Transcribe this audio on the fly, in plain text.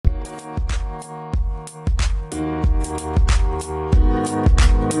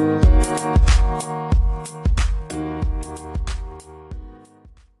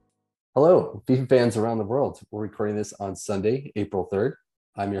FIFA fans around the world. We're recording this on Sunday, April 3rd.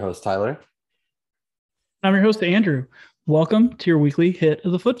 I'm your host, Tyler. I'm your host, Andrew. Welcome to your weekly hit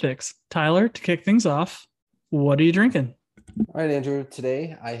of the Fut Fix. Tyler, to kick things off, what are you drinking? All right, Andrew.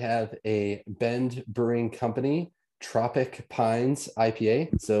 Today I have a Bend Brewing Company Tropic Pines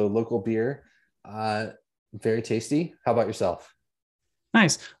IPA. So local beer, very tasty. How about yourself?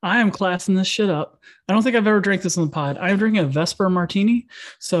 Nice. I am classing this shit up. I don't think I've ever drank this on the pod. I'm drinking a Vesper Martini.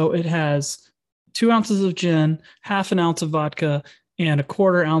 So it has 2 ounces of gin, half an ounce of vodka, and a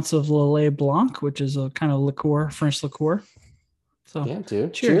quarter ounce of Lillet Blanc, which is a kind of liqueur, French liqueur. So, Damn,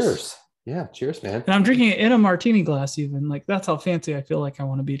 dude. cheers. Yeah, cheers, man. And I'm drinking it in a martini glass, even. Like, that's how fancy I feel like I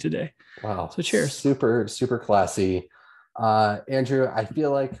want to be today. Wow. So, cheers. Super, super classy. Andrew, I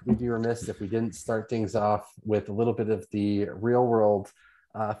feel like we'd be remiss if we didn't start things off with a little bit of the real world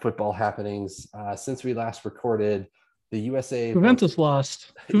football happenings. Since we last recorded, the USA Juventus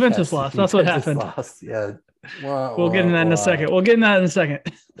lost. Juventus lost. That's what happened. Lost. Yeah. We'll get into that in a second.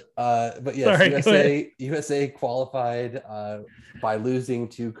 But yes, Sorry, USA qualified by losing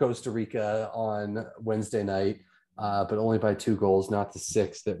to Costa Rica on Wednesday night, but only by 2 goals, not the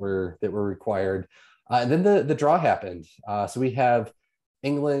 6 that were required. And then the draw happened. So we have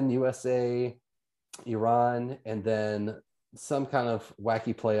England, USA, Iran, and then some kind of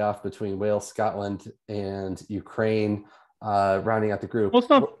wacky playoff between Wales, Scotland, and Ukraine, rounding out the group.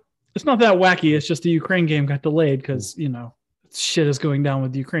 Well, it's not that wacky. It's just the Ukraine game got delayed because, shit is going down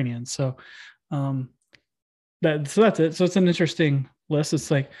with the Ukrainians. So that's it. So it's an interesting list. It's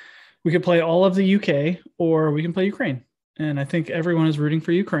like we could play all of the UK or we can play Ukraine. And I think everyone is rooting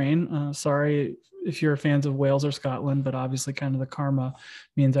for Ukraine. Sorry if you're fans of Wales or Scotland, but obviously kind of the karma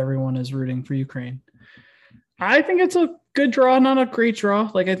means everyone is rooting for Ukraine. I think it's a good draw, not a great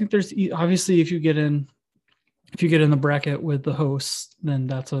draw. Like, I think there's obviously if you get in the bracket with the hosts, then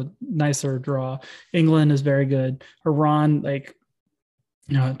that's a nicer draw. England is very good. Iran,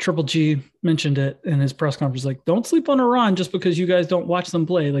 Triple G mentioned it in his press conference, like, don't sleep on Iran just because you guys don't watch them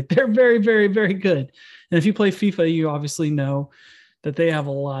play. Like, they're very, very, very good. And if you play FIFA, you obviously know that they have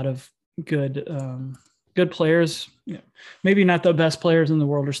a lot of good players. Maybe not the best players in the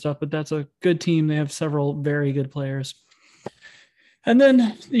world or stuff, but that's a good team. They have several very good players. And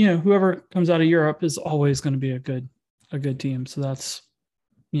then, whoever comes out of Europe is always going to be a good team. So that's,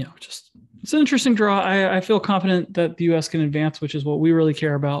 it's an interesting draw. I feel confident that the U.S. can advance, which is what we really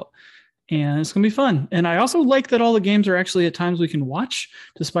care about. And it's going to be fun. And I also like that all the games are actually at times we can watch,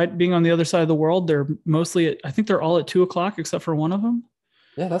 despite being on the other side of the world. They're mostly, I think they're all at 2:00 except for one of them.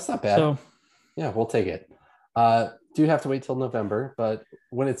 Yeah, that's not bad. So, yeah, we'll take it. Do have to wait till November, but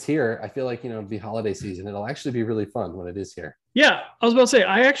when it's here, I feel like, the holiday season, it'll actually be really fun when it is here. Yeah, I was about to say,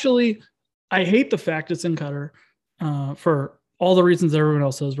 I hate the fact it's in Qatar for all the reasons everyone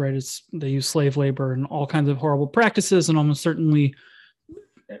else does, right? They use slave labor and all kinds of horrible practices and almost certainly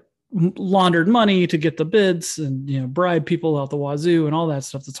laundered money to get the bids and, bribe people out the wazoo and all that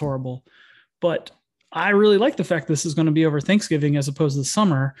stuff that's horrible. But I really like the fact this is going to be over Thanksgiving as opposed to the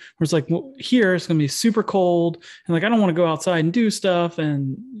summer, where it's like, well, here it's going to be super cold and like I don't want to go outside and do stuff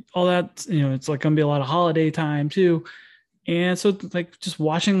and all that. It's like going to be a lot of holiday time too, and so like just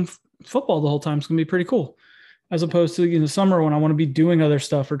watching football the whole time is going to be pretty cool, as opposed to summer when I want to be doing other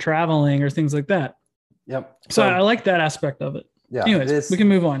stuff or traveling or things like that. Yep. So I like that aspect of it. Yeah. Anyways, we can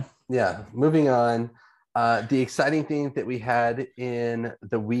move on. Yeah, moving on. The exciting thing that we had in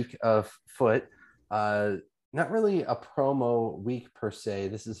the week of foot. Not really a promo week per se.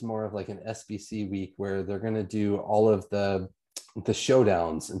 This is more of like an SBC week where they're going to do all of the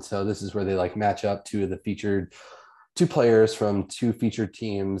showdowns. And so this is where they like match up two players from 2 featured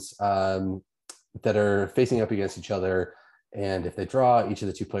teams that are facing up against each other. And if they draw, each of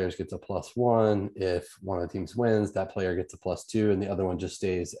the 2 players gets a +1. If one of the teams wins, that player gets a +2 and the other one just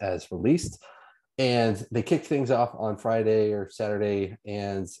stays as released. And they kicked things off on Friday or Saturday,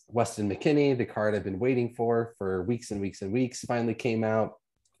 and Weston McKennie, the card I've been waiting for weeks and weeks and weeks, finally came out.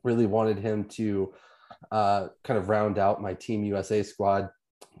 Really wanted him to kind of round out my Team USA squad,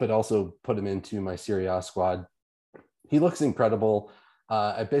 but also put him into my Serie A squad. He looks incredible.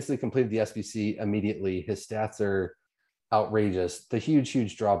 I basically completed the SBC immediately. His stats are outrageous. The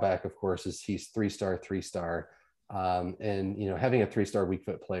huge drawback, of course, is he's 3-star, 3-star. And having a 3-star weak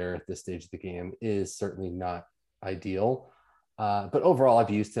foot player at this stage of the game is certainly not ideal. But overall, I've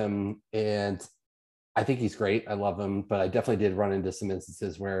used him and I think he's great. I love him, but I definitely did run into some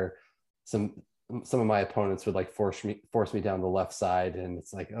instances where some of my opponents would like force me down the left side, and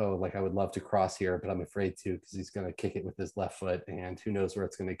it's like, oh, like I would love to cross here, but I'm afraid to because he's going to kick it with his left foot, and who knows where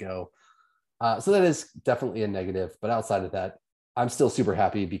it's going to go. So that is definitely a negative. But outside of that, I'm still super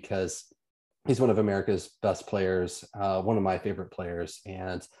happy because he's one of America's best players, one of my favorite players,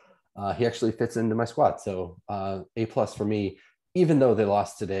 and he actually fits into my squad. So A+ for me, even though they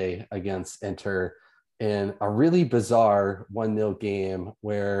lost today against Inter in a really bizarre 1-0 game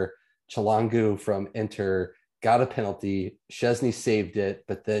where Chalangu from Inter got a penalty, Szczesny saved it,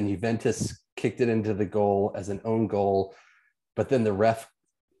 but then Juventus kicked it into the goal as an own goal, but then the ref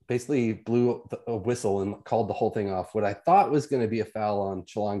basically blew a whistle and called the whole thing off. What I thought was going to be a foul on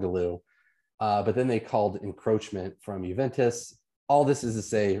Chalangaloo, but then they called encroachment from Juventus. All this is to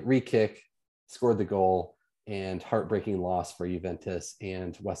say, re-kick, scored the goal, and heartbreaking loss for Juventus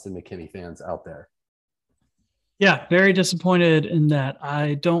and Weston McKennie fans out there. Yeah, very disappointed in that.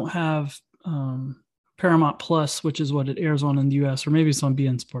 I don't have Paramount Plus, which is what it airs on in the US, or maybe it's on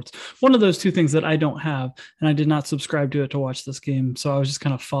BN Sports. One of those two things that I don't have, and I did not subscribe to it to watch this game. So I was just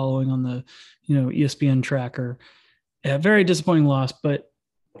kind of following on the, ESPN tracker. Yeah, very disappointing loss, but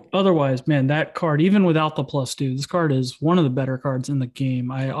otherwise, man, that card, even without the plus two, this card is one of the better cards in the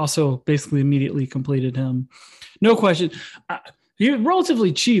game. I also basically immediately completed him. No question. He's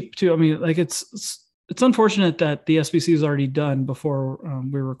relatively cheap too. I mean, like it's unfortunate that the SBC is already done before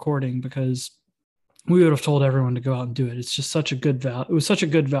we're recording, because we would have told everyone to go out and do it. It's just such a good value. It was such a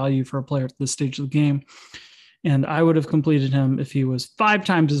good value for a player at this stage of the game. And I would have completed him if he was 5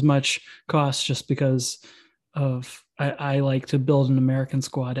 times as much cost, just because of I like to build an American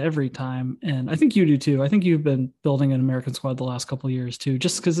squad every time. And I think you do too. I think you've been building an American squad the last couple of years too,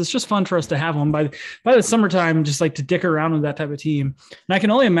 just because it's just fun for us to have one by the summertime, just like to dick around with that type of team. And I can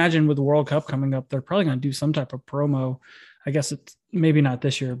only imagine with the World Cup coming up, they're probably going to do some type of promo. I guess it's maybe not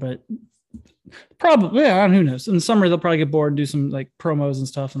this year, but probably, yeah, who knows? In the summer, they'll probably get bored and do some like promos and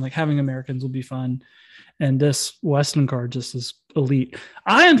stuff, and like having Americans will be fun. And this Weston card just is elite.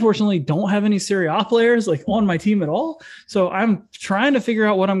 I unfortunately don't have any Serie A players like on my team at all. So I'm trying to figure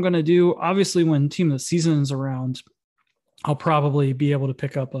out what I'm going to do. Obviously, when team of the season is around, I'll probably be able to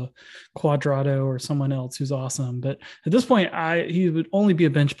pick up a Quadrado or someone else who's awesome. But at this point, he would only be a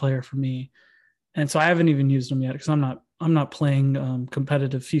bench player for me. And so I haven't even used him yet because I'm not playing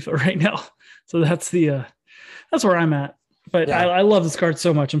competitive FIFA right now. So that's where I'm at. But yeah. I love this card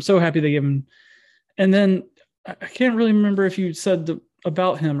so much. I'm so happy they gave him. And then I can't really remember if you said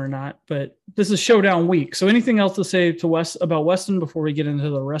about him or not, but this is Showdown week. So anything else to say about Weston before we get into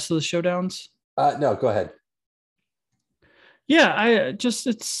the rest of the showdowns? No, go ahead. Yeah, this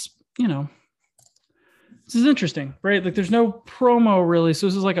is interesting, right? Like there's no promo really. So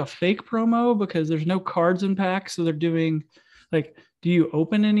this is like a fake promo because there's no cards in packs. So they're doing like, do you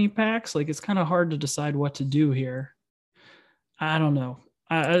open any packs? Like it's kind of hard to decide what to do here. I don't know.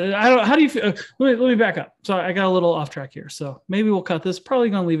 How do you feel? Let me back up. So I got a little off track here. So maybe we'll cut this. Probably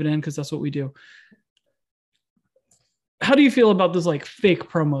going to leave it in because that's what we do. How do you feel about this like fake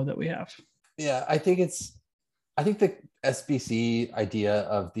promo that we have? Yeah, I think the SBC idea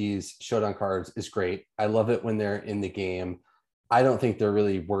of these showdown cards is great. I love it when they're in the game. I don't think they're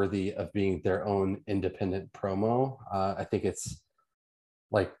really worthy of being their own independent promo. I think it's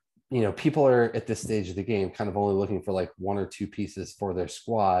like, people are at this stage of the game kind of only looking for like 1 or 2 pieces for their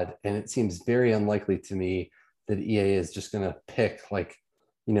squad. And it seems very unlikely to me that EA is just going to pick like,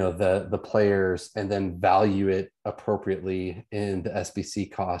 the players and then value it appropriately in the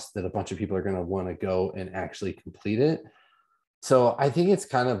SBC cost that a bunch of people are going to want to go and actually complete it. So I think it's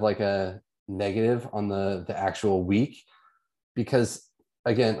kind of like a negative on the actual week, because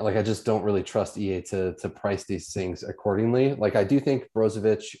again, like I just don't really trust EA to price these things accordingly. Like I do think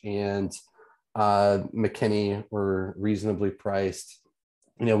Brozovic and McKennie were reasonably priced.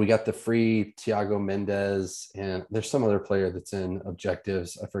 We got the free Thiago Mendes, and there's some other player that's in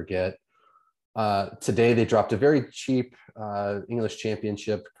objectives. I forget. Today they dropped a very cheap English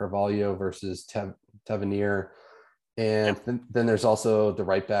Championship Carvalho versus Tavernier. And then there's also the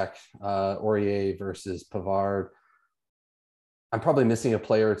right back Aurier versus Pavard. I'm probably missing a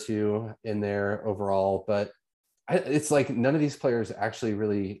player or two in there overall, but it's like none of these players actually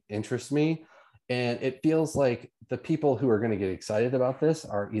really interest me. And it feels like the people who are going to get excited about this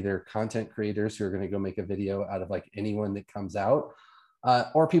are either content creators who are going to go make a video out of like anyone that comes out,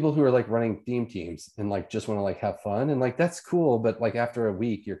 or people who are like running theme teams and like just want to like have fun. And like, that's cool. But like after a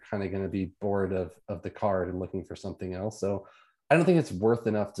week, you're kind of going to be bored of the card and looking for something else. So I don't think it's worth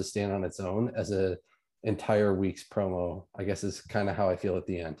enough to stand on its own as a entire week's promo, I guess, is kind of how I feel at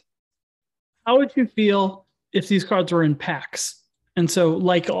the end. How would you feel if these cards were in packs? And so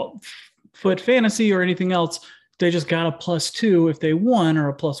like Fut Fantasy or anything else, they just got a +2 if they won, or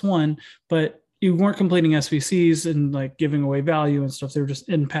a +1, but you weren't completing SVCs and like giving away value and stuff. They were just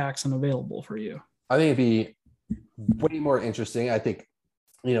in packs and available for you. I think it'd be way more interesting. I think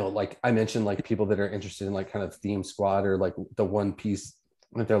like I mentioned, like people that are interested in like kind of theme squad or like the one piece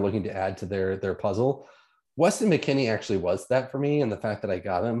that they're looking to add to their puzzle. Weston McKennie actually was that for me, and the fact that I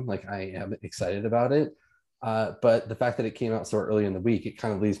got him, like I am excited about it. But the fact that it came out so early in the week, it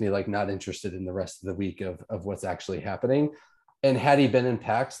kind of leaves me like not interested in the rest of the week of what's actually happening. And had he been in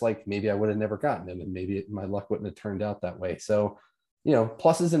packs, like maybe I would have never gotten him, and maybe my luck wouldn't have turned out that way. So,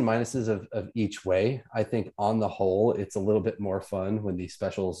 pluses and minuses of each way. I think on the whole, it's a little bit more fun when these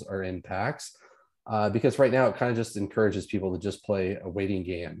specials are in packs, because right now it kind of just encourages people to just play a waiting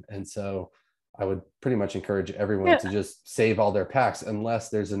game. And so I would pretty much encourage everyone to just save all their packs unless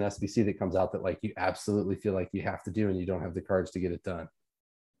there's an SBC that comes out that like you absolutely feel like you have to do and you don't have the cards to get it done.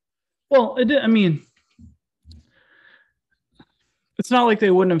 Well, I mean, it's not like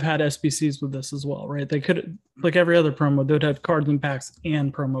they wouldn't have had SBCs with this as well, right? They could, like every other promo, they would have cards and packs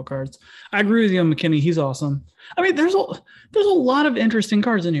and promo cards. I agree with you on McKennie. He's awesome. I mean, there's a lot of interesting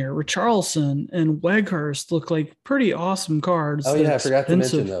cards in here. Richarlison and Weghorst look like pretty awesome cards. Oh, yeah, I forgot to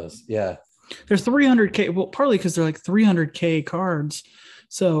mention those. Yeah. They're 300K. Well, partly because they're like 300K cards.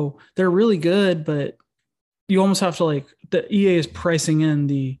 So they're really good, but you almost have to like, the EA is pricing in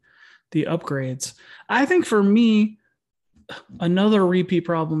the upgrades. I think for me, another repeat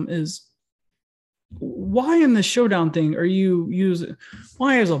problem is why in the showdown thing are you using,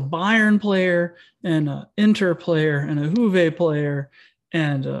 why is a Bayern player and an Inter player and a Juve player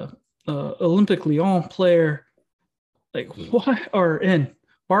and a Olympique Lyon player, like why, or in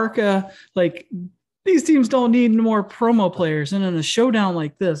Barca, like these teams don't need more promo players. And in a showdown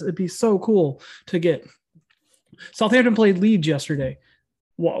like this, it'd be so cool to get. Southampton played Leeds yesterday.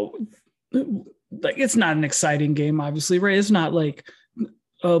 Wow. Like it's not an exciting game, obviously, right? It's not like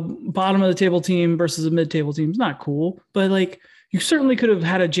a bottom of the table team versus a mid-table team. It's not cool, but like you certainly could have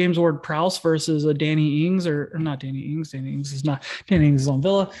had a James Ward-Prowse versus a Danny Ings or not Danny Ings. Danny Ings is not. Danny Ings is on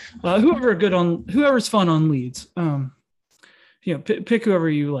Villa. Whoever's fun on Leeds. Pick whoever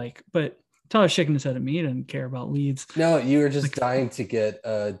you like. But Tyler's shaking his head at me. He didn't care about Leeds. No, you were just dying to get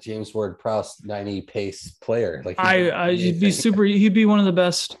James Ward-Prowse 90 pace player. Like he'd be super. He'd be one of the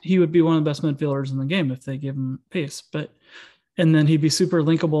best. He would be one of the best midfielders in the game if they give him pace. And then he'd be super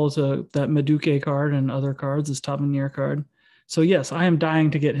linkable to that Madueke card and other cards, his Tavernier card. So yes, I am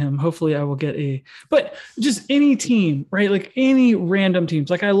dying to get him. Hopefully I will get but just any team, right? Like any random teams.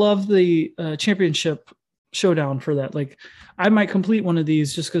 Like I love the championship showdown for that. Like I might complete one of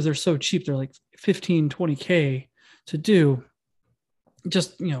these just because they're so cheap. They're like 15, 20K to do.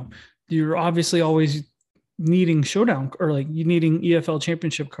 Just, you're obviously always needing showdown or like you needing EFL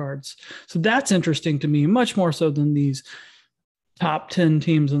championship cards. So that's interesting to me, much more so than these top 10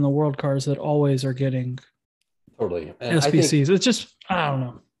 teams in the world cards that always are getting totally and SBCs. It's just, I don't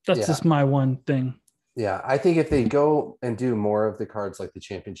know. That's just my one thing. Yeah, I think if they go and do more of the cards like the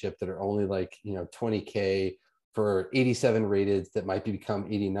championship that are only like, 20K for 87 rated that might become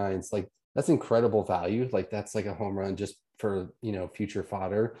 89s, like that's incredible value. Like that's like a home run just for, future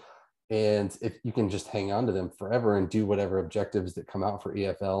fodder. And if you can just hang on to them forever and do whatever objectives that come out for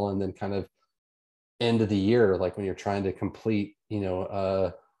EFL and then kind of end of the year, like when you're trying to complete,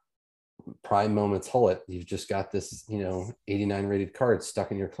 prime moments Hullet, you've just got this 89 rated card stuck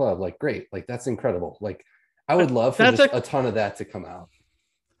in your club. Like great, like that's incredible. Like I would love for a ton of that to come out.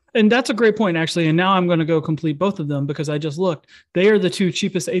 And that's a great point, actually. And now I'm going to go complete both of them because I just looked. They are the two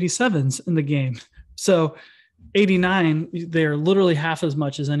cheapest 87s in the game. So 89, they're literally half as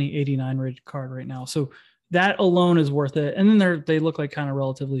much as any 89 rated card right now. So that alone is worth it. And then they look like kind of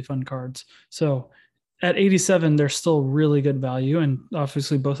relatively fun cards. So at 87, they're still really good value. And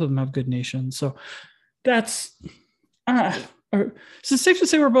obviously both of them have good nations. So that's, so it's safe to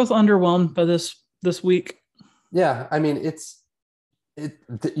say we're both underwhelmed by this week. Yeah. I mean,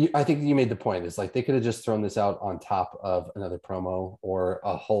 I think you made the point. It's like they could have just thrown this out on top of another promo or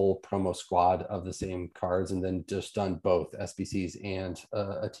a whole promo squad of the same cards and then just done both SBCs and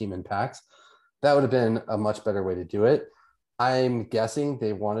a team in packs. That would have been a much better way to do it. I'm guessing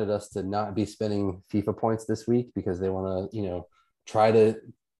they wanted us to not be spending FIFA points this week because they want to, try to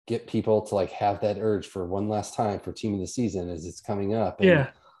get people to like have that urge for one last time for team of the season as it's coming up. And,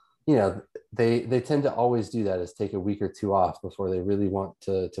 they tend to always do that, is take a week or two off before they really want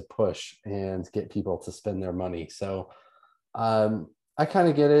to push and get people to spend their money. So I kind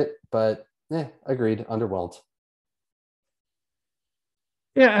of get it, but agreed, underwhelmed.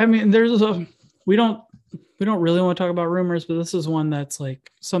 Yeah, I mean, we don't really want to talk about rumors, but this is one that's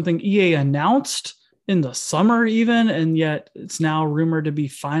like something EA announced in the summer even, and yet it's now rumored to be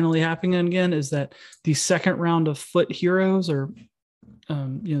finally happening again, is that the second round of Fut Heroes or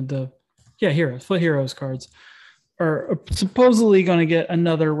Fut Heroes cards are supposedly going to get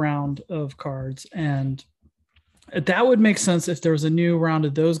another round of cards, and that would make sense if there was a new round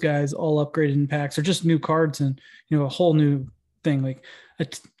of those guys all upgraded in packs, or just new cards and, you know, a whole new thing. Like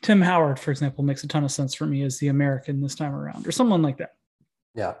Tim Howard, for example, makes a ton of sense for me as the American this time around, or someone like that.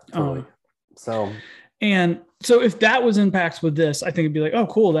 Yeah, totally. And so if that was in packs with this, I think it'd be like, oh,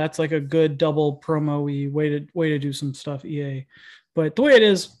 cool. That's like a good double promo-y way to do some stuff, EA. But the way it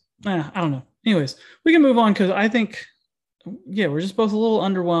is, I don't know. Anyways, we can move on, because I think, we're just both a little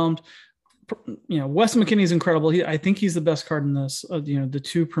underwhelmed. You know, Weston McKennie is incredible. I think he's the best card in this. You know, the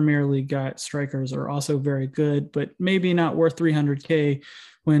two Premier League strikers are also very good, but maybe not worth $300K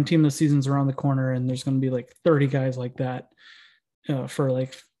when Team of the Season's around the corner and there's going to be like 30 guys like that for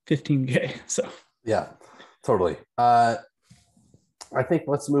like $15K. So yeah, totally. I think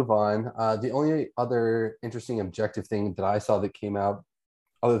let's move on. The only other interesting objective thing that I saw that came out,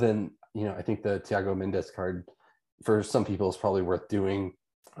 other than, you know, I think the Thiago Mendes card for some people is probably worth doing,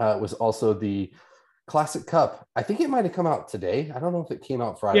 was also the Classic Cup. I think it might have come out today. I don't know if it came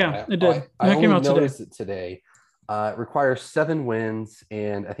out Friday. Yeah, it did. I only noticed it today. It requires 7 wins,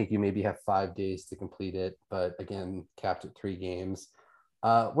 and I think you maybe have 5 days to complete it, but again, capped at 3 games.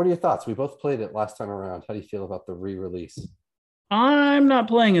 What are your thoughts? We both played it last time around. How do you feel about the re-release? I'm not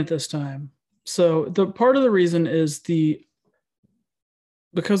playing it this time. So the part of the reason is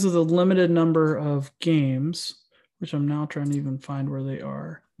because of the limited number of games, which I'm now trying to even find where they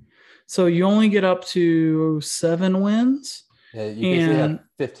are. So you only get up to 7 wins. Yeah, you basically have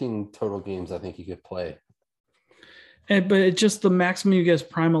 15 total games I think you could play. But it's just the maximum you get is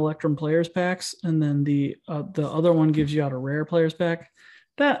Prime Electrum Players Packs, and then the other one gives you out a Rare Players Pack.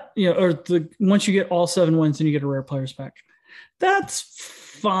 That, you know, or once you get all 7 wins, then you get a Rare Players Pack. That's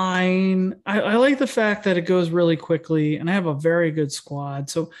fine. I like the fact that it goes really quickly, and I have a very good squad,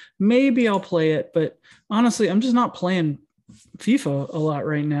 so maybe I'll play it. But honestly, I'm just not playing FIFA a lot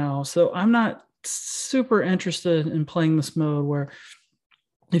right now, so I'm not super interested in playing this mode. Where,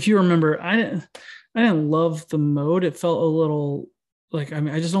 if you remember, I didn't love the mode. It felt a little like, I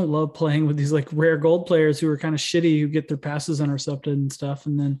mean, I just don't love playing with these like rare gold players who are kind of shitty, who get their passes intercepted and stuff.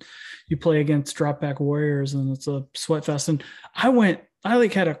 And then you play against drop back warriors and it's a sweat fest. And I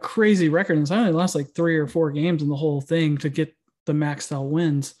like had a crazy record, and so I only lost like 3 or 4 games in the whole thing to get the maxed out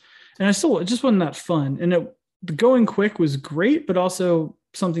wins. And it just wasn't that fun. And the going quick was great, but also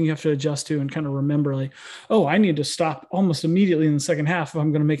something you have to adjust to and kind of remember, like, oh, I need to stop almost immediately in the second half if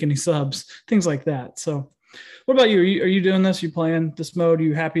I'm going to make any subs, things like that. So what about you? Are you doing this? Are you playing this mode? Are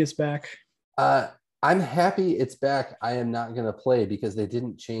you happy it's back? I'm happy it's back. I am not going to play because they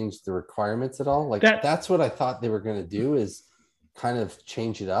didn't change the requirements at all. Like that's what I thought they were going to do, is kind of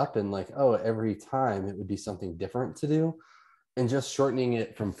change it up, and like, oh, every time it would be something different to do. And just shortening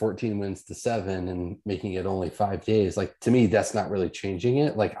it from 14 wins to 7 and making it only 5 days, like, to me, that's not really changing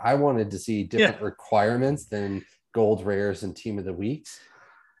it. Like, I wanted to see different requirements than gold rares and team of the weeks.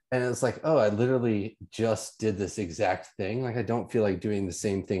 And it's like, oh, I literally just did this exact thing. Like, I don't feel like doing the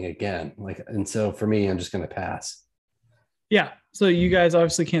same thing again. Like, and so for me, I'm just going to pass. Yeah. So you guys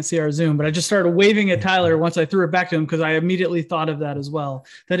obviously can't see our Zoom, but I just started waving at Tyler once I threw it back to him, because I immediately thought of that as well.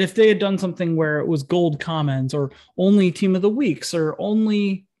 That if they had done something where it was gold commons or only team of the weeks or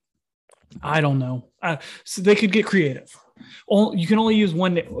only, I don't know, so they could get creative. You can only use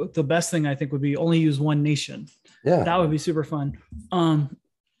one. The best thing I think would be only use one nation. Yeah, that would be super fun.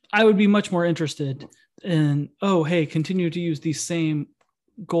 I would be much more interested in, oh, hey, continue to use the same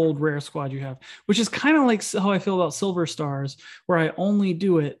gold rare squad you have, which is kind of like how I feel about Silver Stars, where I only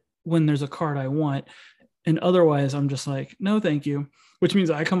do it when there's a card I want, and otherwise I'm just like, no thank you, which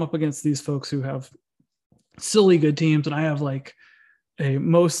means I come up against these folks who have silly good teams, and I have like a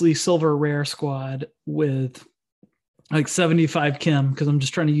mostly silver rare squad with like 75 Kim, because I'm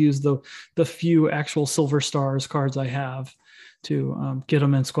just trying to use the few actual Silver Stars cards I have to get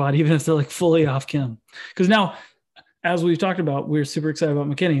them in squad, even if they're like fully off Kim. Because now, as we've talked about, we're super excited about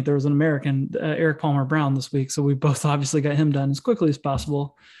McKennie. There was an American, Eric Palmer Brown, this week, so we both obviously got him done as quickly as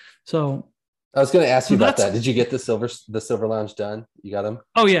possible. So I was going to ask you about that. Did you get the Silver Lounge done? You got him?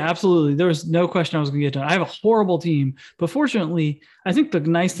 Oh yeah, absolutely. There was no question I was going to get done. I have a horrible team, but fortunately, I think the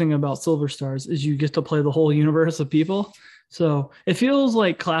nice thing about Silver Stars is you get to play the whole universe of people. So it feels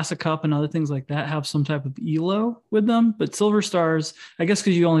like Classic Cup and other things like that have some type of ELO with them. But Silver Stars, I guess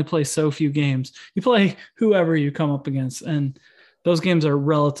because you only play so few games, you play whoever you come up against. And those games are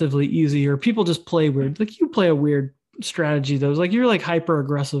relatively easy, or people just play weird. Like you play a weird strategy, though. Like you're like hyper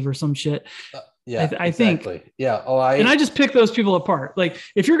aggressive or some shit. Yeah, I exactly. think. Yeah. Oh, and I just pick those people apart. Like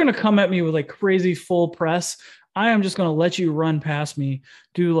if you're going to come at me with like crazy full press, I am just going to let you run past me,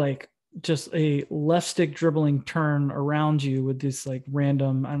 do like just a left stick dribbling turn around you with this like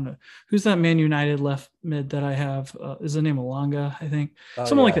random, I don't know, who's that Man United left mid that I have? Is the name Alanga, I think. Oh,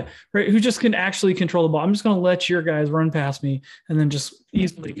 Someone like yeah. that, right? Who just can actually control the ball. I'm just going to let your guys run past me and then just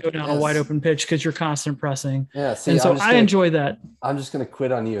easily go down a wide open pitch because you're constant pressing. Yeah. See, And so I enjoy that. I'm just going to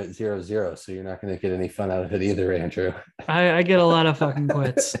quit on you at 0-0. So you're not going to get any fun out of it either, Andrew. I get a lot of fucking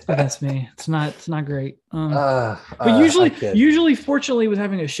quits against me. It's not great. But I kid. usually, fortunately, with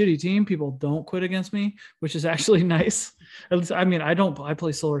having a shitty team, people don't quit against me, which is actually nice. At least, I mean, I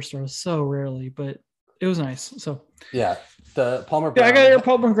play Silver Star so rarely, but it was nice. So yeah, the Palmer Brown. Yeah, I got your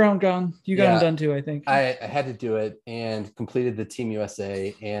Palmer Brown gone. You got Yeah, him done too, I think. I had to do it and completed the Team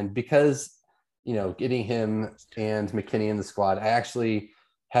USA. And because, getting him and McKennie in the squad, I actually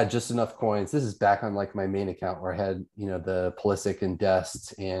had just enough coins. This is back on like my main account where I had, the Pulisic and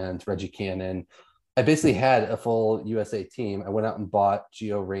Dest and Reggie Cannon. I basically had a full USA team. I went out and bought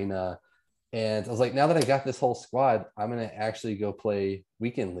Gio Reyna. And I was like, now that I got this whole squad, I'm going to actually go play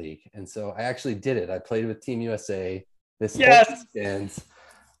Weekend League. And so I actually did it. I played with Team USA this whole weekend.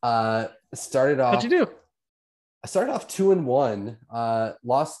 Started off. How'd you do? I started off 2-1.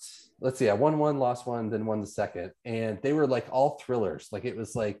 Lost. Let's see. I won one, lost one, then won the second. And they were like all thrillers. Like it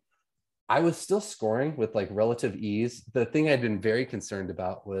was like I was still scoring with like relative ease. The thing I'd been very concerned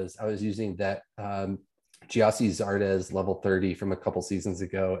about was I was using that Giassi Zardes level 30 from a couple seasons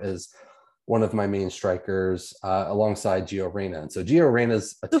ago as one of my main strikers alongside Gio Reyna. And so Gio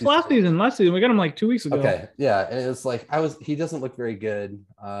Reyna's last season. We got him like 2 weeks ago. Okay. Yeah. And it was like, he doesn't look very good.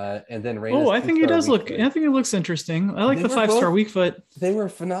 And then Reyna's I think he does look, I think he looks interesting. I like the 5-star weak foot. They were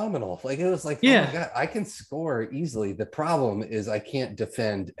phenomenal. Like it was like, yeah. Oh my God, I can score easily. The problem is I can't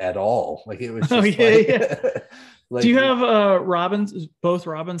defend at all. Like it was just like, do you have both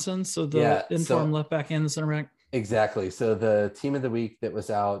Robinsons? So the informed left back and the center back? Exactly. So the team of the week that was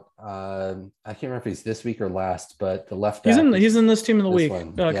out, I can't remember if he's this week or last, but the left back. He's in this team of the week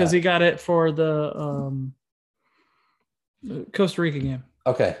because he got it for the Costa Rica game.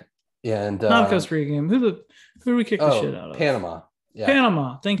 Okay. Yeah, and not Costa Rica game. Who did we kick the shit out of? Panama. Yeah.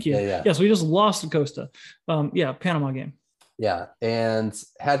 Panama. Thank you. Yeah. So we just lost to Costa. Panama game. Yeah, and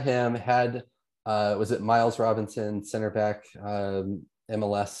was it Miles Robinson, center back,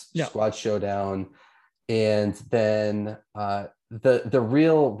 MLS squad showdown. And then the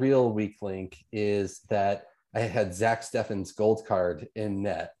real weak link is that I had Zach Steffen's gold card in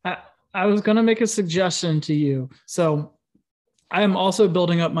net. I was going to make a suggestion to you. So I am also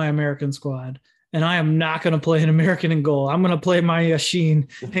building up my American squad, and I am not going to play an American in goal. I'm going to play my Yashin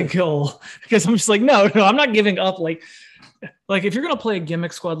in goal because I'm just like, no, I'm not giving up. Like if you're going to play a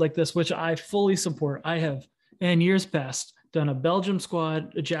gimmick squad like this, which I fully support, I have in years past done a Belgium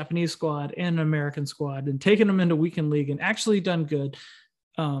squad, a Japanese squad, and an American squad, and taken them into weekend league and actually done good.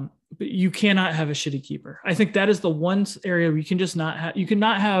 But you cannot have a shitty keeper. I think that is the one area where you can just not have. You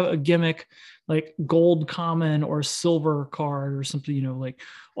cannot have a gimmick like gold common or silver card or something. Like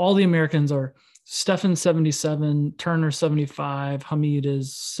all the Americans are Steffen 77, Turner 75, Hamid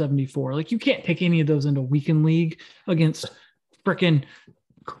is 74. Like you can't take any of those into weekend league against frickin'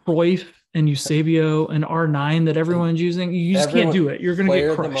 Cruyff and Eusebio and R9 that everyone's using. You just can't do it. You're going to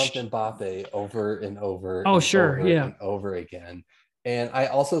get crushed. Player of the month Mbappe over and over. Oh, sure. And over again. And I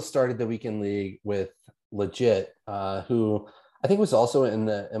also started the weekend league with Legit, who I think was also in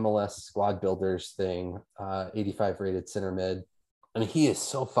the MLS squad builders thing, 85 rated center mid. I mean, he is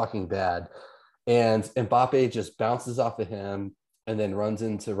so fucking bad. And Mbappe just bounces off of him and then runs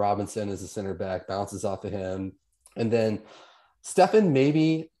into Robinson as a center back, bounces off of him. And then Steffen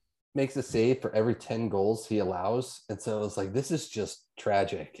maybe makes a save for every 10 goals he allows. And so it's like, this is just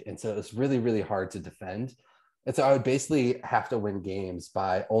tragic. And so it's really, really hard to defend. And so I would basically have to win games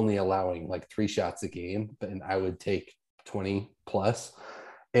by only allowing like 3 shots a game, and I would take 20 plus.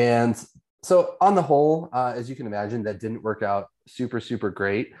 And so on the whole, as you can imagine, that didn't work out super, super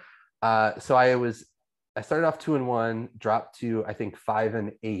great. So I started off 2-1, dropped to, I think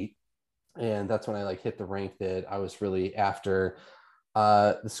 5-8. And that's when I like hit the rank that I was really after.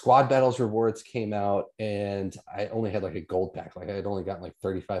 The squad battles rewards came out, and I only had like a gold pack. Like I had only gotten like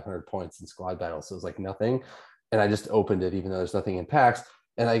 3,500 points in squad battles. So it was like nothing. And I just opened it, even though there's nothing in packs.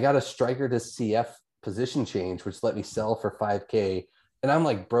 And I got a striker to CF position change, which let me sell for 5K. And I'm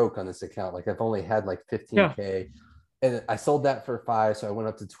like broke on this account. Like I've only had like 15K. Yeah. And I sold that for 5. So I went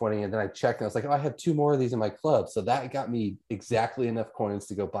up to 20, and then I checked and I was like, oh, I have 2 more of these in my club. So that got me exactly enough coins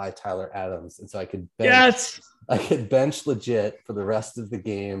to go buy Tyler Adams. And so I could bench Legit for the rest of the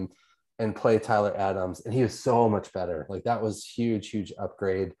game and play Tyler Adams. And he was so much better. Like that was huge, huge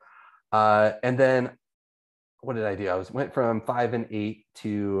upgrade. And then what did I do? Went from 5-8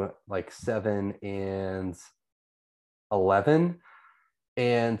 to like 7-11,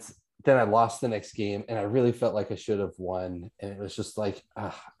 and then I lost the next game, and I really felt like I should have won, and it was just like,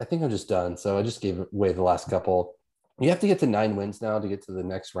 I think I'm just done. So I just gave away the last couple. You have to get to 9 wins now to get to the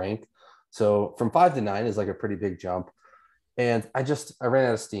next rank. So from 5 to 9 is like a pretty big jump, and I ran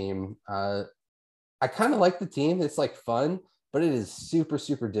out of steam. I kind of like the team. It's like fun, but it is super,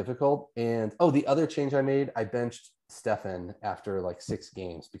 super difficult. And the other change I made, I benched Stefan after like 6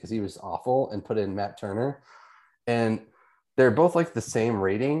 games because he was awful, and put in Matt Turner. And they're both like the same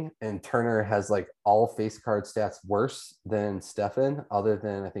rating, and Turner has like all face card stats worse than Stefan, other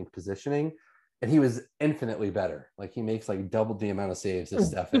than I think positioning. And he was infinitely better. Like he makes like double the amount of saves as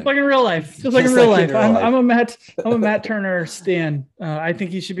Stefan. Just like in real life. Just like in real life. I'm a Matt Turner stan. I think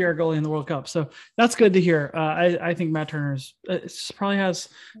he should be our goalie in the World Cup. So that's good to hear. I think Matt Turner's probably has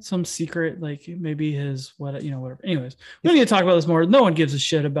some secret, like maybe his whatever. Anyways, we don't need to talk about this more. No one gives a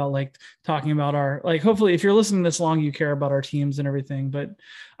shit about like talking about our, like, hopefully if you're listening this long, you care about our teams and everything. But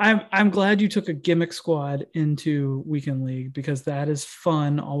I'm glad you took a gimmick squad into Weekend League, because that is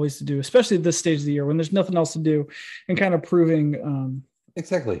fun always to do, especially at this stage of the year when there's nothing else to do, and kind of proving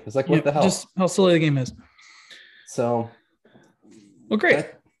exactly. It's like, what the hell? Just how silly the game is. So, well, great.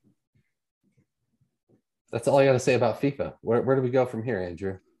 That's all I got to say about FIFA. Where do we go from here,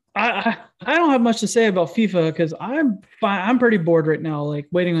 Andrew? I don't have much to say about FIFA because I'm pretty bored right now, like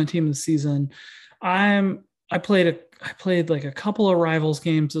waiting on team of the season. I played like a couple of rivals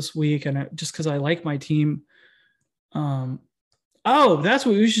games this week, and just because I like my team. That's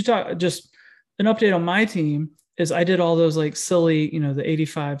what we should talk. Just an update on my team is I did all those like silly, the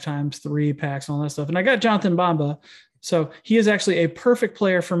 85 times 3 packs and all that stuff. And I got Jonathan Bamba. So he is actually a perfect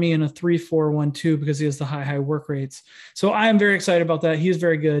player for me in a 3-4-1-2 because he has the high work rates. So I am very excited about that. He is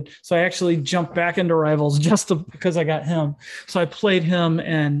very good. So I actually jumped back into rivals because I got him. So I played him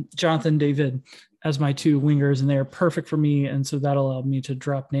and Jonathan David as my 2 wingers, and they're perfect for me. And so that allowed me to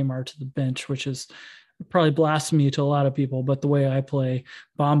drop Neymar to the bench, which is probably blasphemy to a lot of people, but the way I play,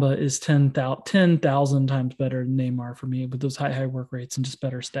 Bamba is 10,000 times better than Neymar for me with those high work rates and just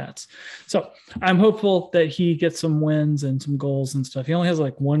better stats. So I'm hopeful that he gets some wins and some goals and stuff. He only has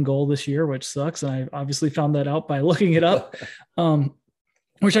like 1 goal this year, which sucks. And I obviously found that out by looking it up,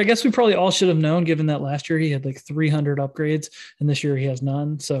 which I guess we probably all should have known, given that last year he had like 300 upgrades and this year he has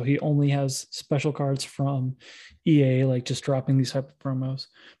none. So he only has special cards from EA, like just dropping these type of promos.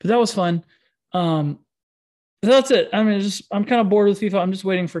 But that was fun. That's it. I mean, I'm kind of bored with FIFA. I'm just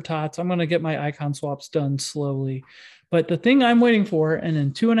waiting for tots. I'm going to get my icon swaps done slowly. But the thing I'm waiting for, and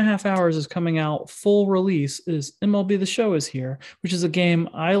in 2.5 hours is coming out full release, is MLB the SHow is here, which is a game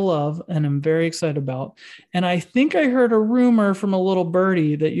I love and I'm very excited about. And I think I heard a rumor from a little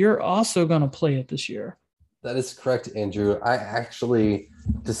birdie that you're also going to play it this year. That is correct, Andrew. I actually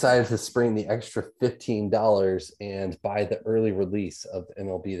decided to spring the extra $15 and buy the early release of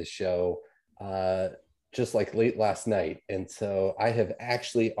MLB the SHow just like late last night. And so I have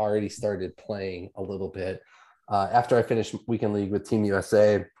actually already started playing a little bit. After I finished Weekend League with Team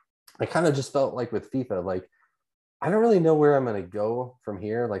USA, I kind of just felt like with FIFA, like, I don't really know where I'm going to go from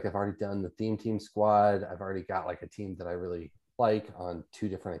here. Like, I've already done the theme team squad. I've already got like a team that I really like on 2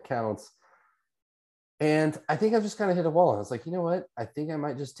 different accounts. And I think I've just kind of hit a wall. I was like, you know what? I think I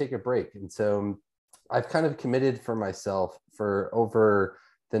might just take a break. And so I've kind of committed for myself for over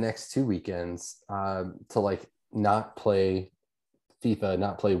the next 2 weekends to like not play FIFA,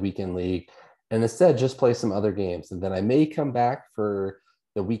 not play Weekend League, and instead just play some other games. And then I may come back for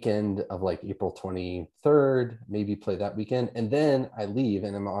the weekend of like April 23rd, maybe play that weekend. And then I leave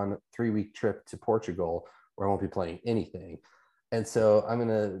and I'm on a 3-week trip to Portugal where I won't be playing anything. And so I'm going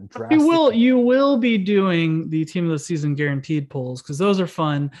to drastically... You will be doing the team of the season guaranteed polls because those are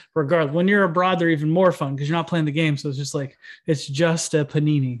fun regardless. When you're abroad, they're even more fun because you're not playing the game. So it's just like, it's just a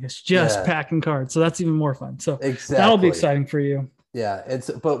panini. It's just packing cards. So that's even more fun. So that'll be exciting for you. Yeah.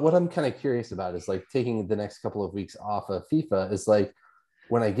 But what I'm kind of curious about is like taking the next couple of weeks off of FIFA is like,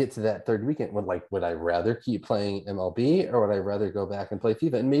 when I get to that 3rd weekend, would I rather keep playing MLB or would I rather go back and play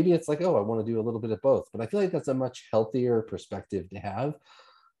FIFA? And maybe it's like, I want to do a little bit of both, but I feel like that's a much healthier perspective to have.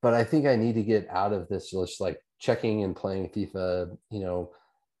 But I think I need to get out of this, just like checking and playing FIFA,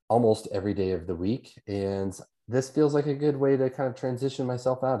 almost every day of the week. And this feels like a good way to kind of transition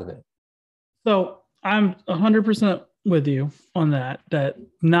myself out of it. So I'm 100% with you on that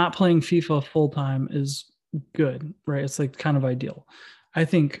not playing FIFA full time is good, right? It's like kind of ideal. I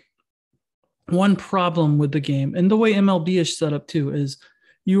think one problem with the game and the way MLB is set up too is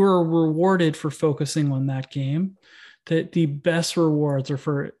you are rewarded for focusing on that game. that the best rewards are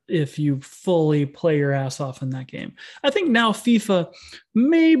for if you fully play your ass off in that game. I think now FIFA,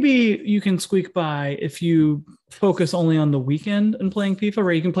 maybe you can squeak by if you focus only on the weekend and playing FIFA,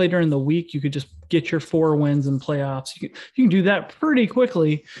 where you can play during the week. You could just get your 4 wins in playoffs. You can do that pretty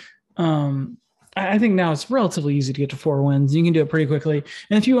quickly. I think now it's relatively easy to get to 4 wins. You can do it pretty quickly.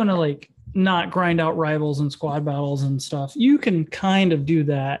 And if you want to like not grind out rivals and squad battles and stuff, you can kind of do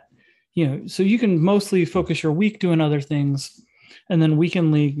that, so you can mostly focus your week doing other things. And then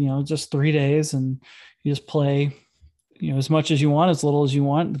weekend league, just 3 days, and you just play, as much as you want, as little as you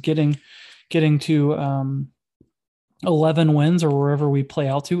want, getting to 11 wins or wherever we play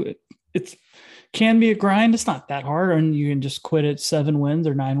out to. It can be a grind. It's not that hard. And you can just quit at 7 wins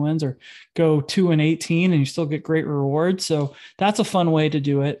or 9 wins, or go 2-18 and you still get great rewards. So that's a fun way to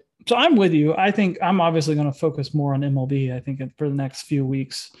do it. So I'm with you. I think I'm obviously going to focus more on MLB, I think, for the next few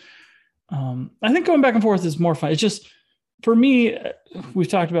weeks. I think going back and forth is more fun. It's just, for me, we've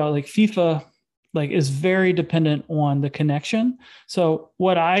talked about like FIFA, like is very dependent on the connection. So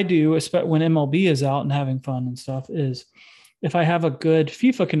what I do, especially when MLB is out and having fun and stuff, is if I have a good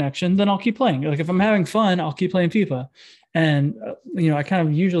FIFA connection, then I'll keep playing. Like if I'm having fun, I'll keep playing FIFA. And, I kind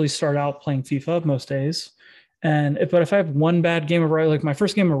of usually start out playing FIFA most days. But if I have one bad game of like my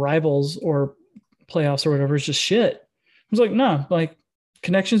first game of rivals or playoffs or whatever is just shit, I was like, no, like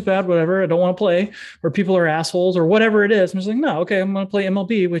connection's bad, whatever. I don't want to play, or people are assholes or whatever it is. I'm just like, no, okay, I'm going to play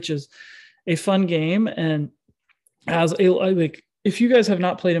MLB, which is a fun game. And if you guys have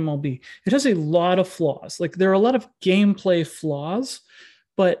not played MLB, it has a lot of flaws. Like there are a lot of gameplay flaws,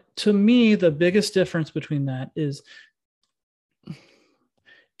 but to me, the biggest difference between that is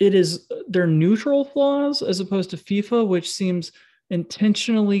they're neutral flaws as opposed to FIFA, which seems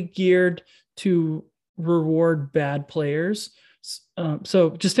intentionally geared to reward bad players. So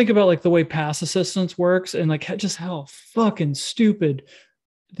just think about like the way pass assistance works and like just how fucking stupid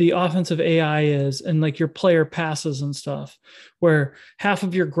the offensive AI is, and like your player passes and stuff, where half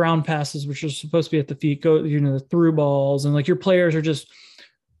of your ground passes, which are supposed to be at the feet, go, the through balls, and like your players are just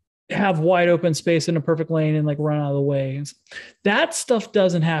have wide open space in a perfect lane and like run out of the way. That stuff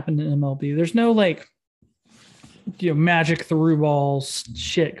doesn't happen in MLB. There's no like, magic through balls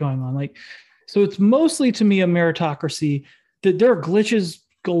shit going on. Like, so it's mostly to me a meritocracy. That there are glitches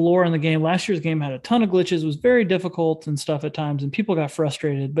galore in the game. Last year's game had a ton of glitches. It was very difficult and stuff at times, and people got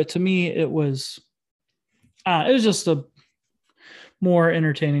frustrated. But to me, it was just a more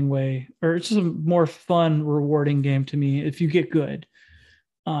entertaining way, or it's just a more fun, rewarding game to me if you get good.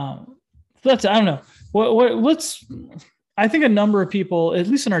 So that's, I don't know. What's I think a number of people, at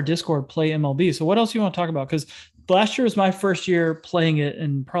least in our Discord, play MLB. So what else do you want to talk about? Because last year was my first year playing it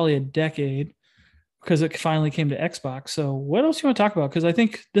in probably a decade, because it finally came to Xbox. So what else do you want to talk about? Because I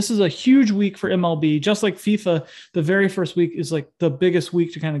think this is a huge week for MLB. Just like FIFA, the very first week is like the biggest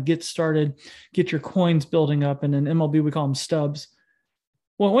week to kind of get started, get your coins building up. And in MLB, we call them stubs.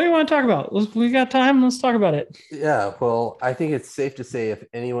 Well, what do you want to talk about? We got time. Let's talk about it. Yeah, well, I think it's safe to say if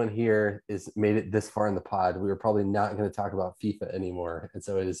anyone here is made it this far in the pod, we are probably not going to talk about FIFA anymore. And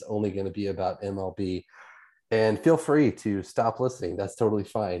so it is only going to be about MLB. And feel free to stop listening. That's totally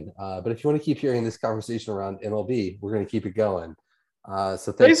fine. But if you want to keep hearing this conversation around MLB, we're going to keep it going.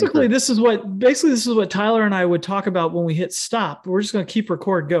 So basically, this is what Tyler and I would talk about when we hit stop. We're just going to keep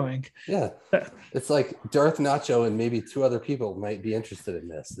record going. Yeah, it's like Darth Nacho and maybe 2 other people might be interested in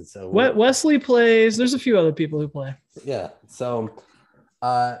this. And so Wesley plays. There's a few other people who play. Yeah. So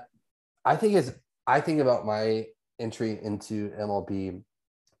I think about my entry into MLB.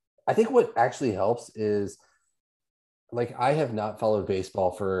 I think what actually helps is, like, I have not followed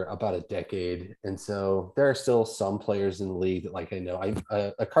baseball for about a decade. And so there are still some players in the league that, like, I know. I'm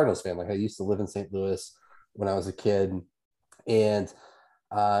a Cardinals fan. Like, I used to live in St. Louis when I was a kid. And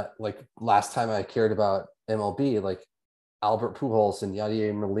like last time I cared about MLB, like Albert Pujols and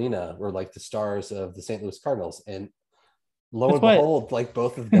Yadier Molina were like the stars of the St. Louis Cardinals. And lo and behold, like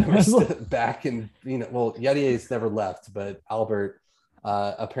both of them are back in, well, Yadier's never left, but Albert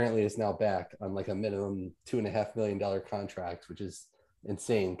apparently is now back on like a minimum $2.5 million contract, which is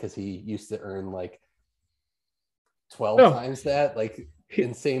insane because he used to earn like 12 times that, like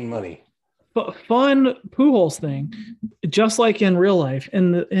insane money. But fun Pujols thing, just like in real life,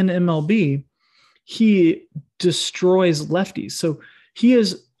 in MLB, he destroys lefties. So he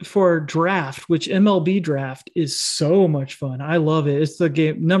is, for draft, which MLB draft is so much fun. I love it. It's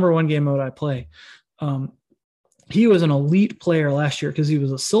the number 1 game mode I play. He was an elite player last year because he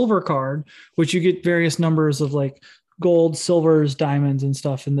was a silver card, which you get various numbers of like gold, silvers, diamonds, and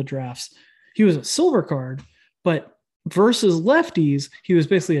stuff in the drafts. He was a silver card, but versus lefties, he was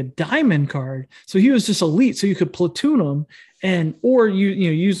basically a diamond card. So he was just elite. So you could platoon him or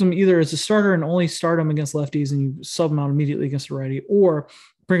use them either as a starter and only start him against lefties and you sub him out immediately against a righty, or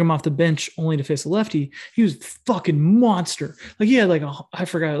bring him off the bench only to face a lefty. He was fucking monster. Like he had I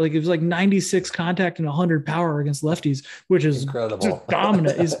forgot, like it was like 96 contact and 100 power against lefties, which is incredible.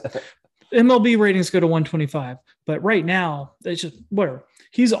 Dominant. His MLB ratings go to 125, but right now it's just whatever.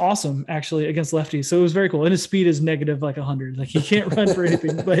 He's awesome actually against lefties. So it was very cool. And his speed is negative like 100. Like he can't run for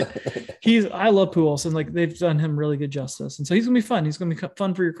anything, but I love Pujols and like they've done him really good justice. And so he's going to be fun. He's going to be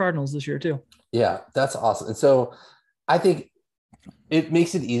fun for your Cardinals this year too. Yeah, that's awesome. And so I think it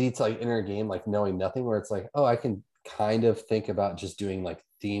makes it easy to like enter a game like knowing nothing, where it's like, oh, I can kind of think about just doing like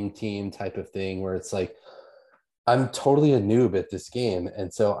theme team type of thing where it's like, I'm totally a noob at this game.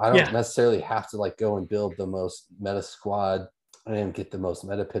 And so I don't necessarily have to like go and build the most meta squad and get the most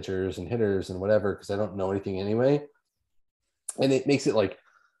meta pitchers and hitters and whatever, because I don't know anything anyway. And it makes it like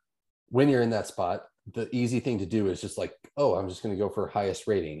when you're in that spot, the easy thing to do is just like, oh, I'm just going to go for highest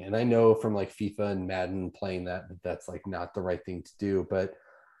rating. And I know from like FIFA and Madden playing that's like not the right thing to do, but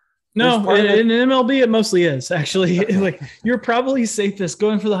no, in MLB, it mostly is actually. Okay. Like you're probably safest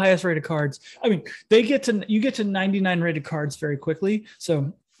going for the highest rated cards. I mean, you get to 99 rated cards very quickly.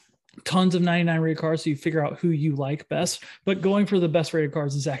 So tons of 99 rated cards. So you figure out who you like best, but going for the best rated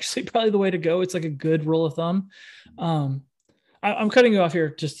cards is actually probably the way to go. It's like a good rule of thumb. I'm cutting you off here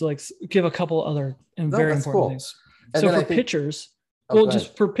just to like give a couple other very important things. And so for pitchers,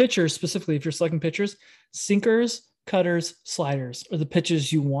 just for pitchers specifically, if you're selecting pitchers, sinkers, cutters, sliders are the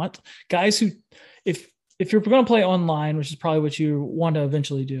pitches you want. Guys who, if you're going to play online, which is probably what you want to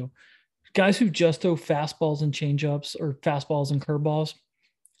eventually do, guys who just throw fastballs and changeups or fastballs and curveballs,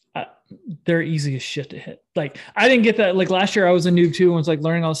 they're easy as shit to hit. Like I didn't get that. Like last year I was a noob too and was like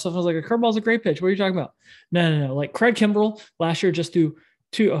learning all this stuff. I was like, a curveball's a great pitch. What are you talking about? No. Like Craig Kimbrell last year just do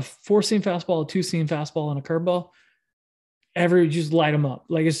a 4-seam fastball, a 2-seam fastball, and a curveball. Just light them up.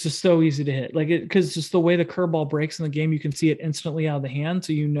 Like it's just so easy to hit. Like because just the way the curveball breaks in the game, you can see it instantly out of the hand,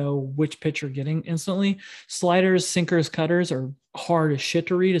 so you know which pitch you're getting instantly. Sliders, sinkers, cutters are hard as shit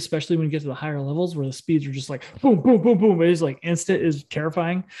to read, especially when you get to the higher levels where the speeds are just like boom, boom, boom, boom. It is like instant. Is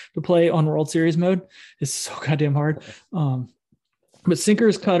terrifying to play on World Series mode. It's so goddamn hard. But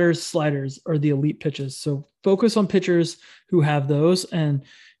sinkers, cutters, sliders are the elite pitches. So focus on pitchers who have those. And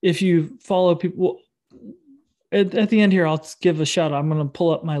if you follow people. At the end here, I'll give a shout out. I'm going to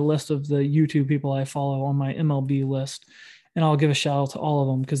pull up my list of the YouTube people I follow on my MLB list, and I'll give a shout out to all of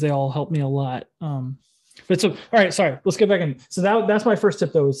them because they all help me a lot. All right, sorry. Let's get back in. So that's my first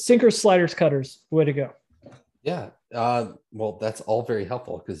tip though, is sinkers, sliders, cutters. Way to go. Yeah. Well, that's all very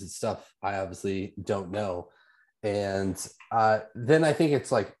helpful because it's stuff I obviously don't know. And then I think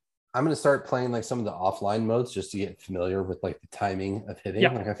it's like, I'm going to start playing like some of the offline modes just to get familiar with like the timing of hitting.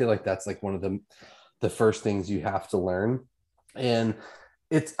 Yeah. Like, I feel like that's like one of the first things you have to learn. And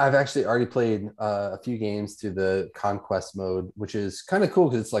I've actually already played a few games to the conquest mode, which is kind of cool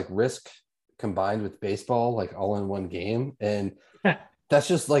because it's like Risk combined with baseball, like all in one game. And that's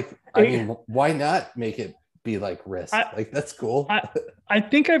just like, I mean, why not make it be like Risk? Like that's cool. I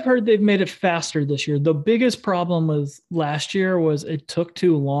think I've heard they've made it faster this year. The biggest problem with last year was it took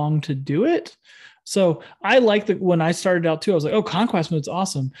too long to do it. So I like that when I started out too, I was like, oh, conquest mode's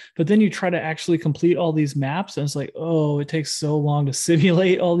awesome. But then you try to actually complete all these maps and it's like, oh, it takes so long to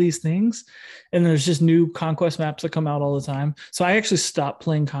simulate all these things. And there's just new conquest maps that come out all the time. So I actually stopped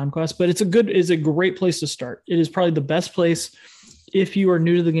playing conquest, but it's a great place to start. It is probably the best place if you are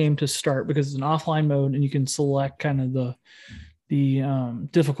new to the game to start because it's an offline mode and you can select kind of the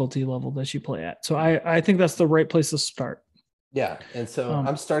difficulty level that you play at. So I think that's the right place to start. Yeah. And so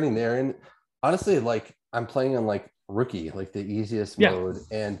I'm starting there. And honestly, like I'm playing on like rookie, like the easiest mode,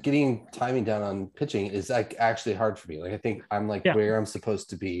 and getting timing down on pitching is like actually hard for me. Like I think I'm like where I'm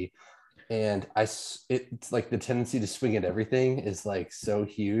supposed to be, and it's like the tendency to swing at everything is like so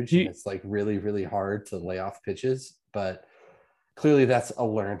huge. And it's like really, really hard to lay off pitches, but clearly that's a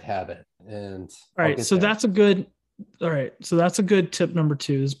learned habit. And all right, so that's a good. All right, so that's a good tip. Number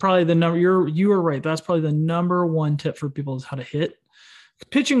 2 is probably the number. You are right. That's probably the number 1 tip for people is how to hit.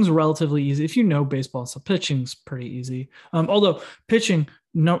 Pitching's relatively easy. If you know baseball, so pitching's pretty easy. Although pitching,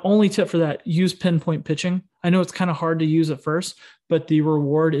 only tip for that, use pinpoint pitching. I know it's kind of hard to use at first, but the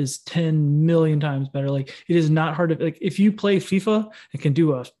reward is 10 million times better. Like it is not hard to, like if you play FIFA, it can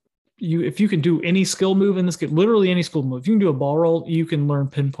do if you can do any skill move in this game, literally any skill move, if you can do a ball roll, you can learn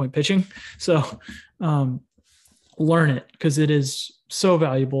pinpoint pitching. So learn it because it is so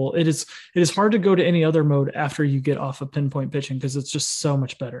valuable. It is hard to go to any other mode after you get off of pinpoint pitching because it's just so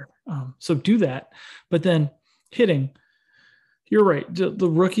much better. So do that. But then hitting. You're right. The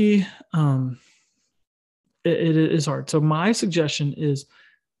rookie, it is hard. So my suggestion is,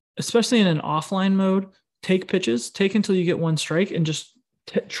 especially in an offline mode, take pitches, take until you get one strike, and just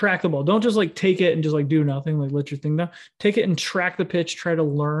track the ball. Don't just like take it and just like do nothing, like let your thing down. Take it and track the pitch. Try to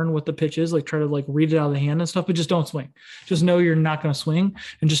learn what the pitch is, like try to like read it out of the hand and stuff, but just don't swing. Just know you're not going to swing,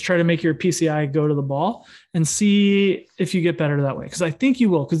 and just try to make your PCI go to the ball and see if you get better that way. Because I think you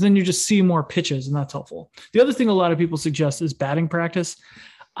will, because then you just see more pitches, and that's helpful. The other thing a lot of people suggest is batting practice.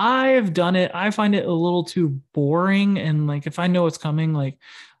 I have done it. I find it a little too boring. And like, if I know it's coming, like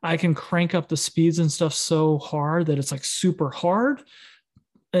I can crank up the speeds and stuff so hard that it's like super hard.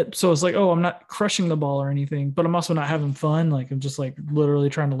 So it's like, oh, I'm not crushing the ball or anything, but I'm also not having fun. Like I'm just like literally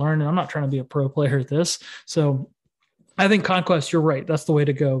trying to learn, and I'm not trying to be a pro player at this. So I think Conquest, you're right. That's the way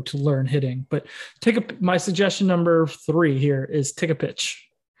to go to learn hitting. But my suggestion number 3 here is take a pitch.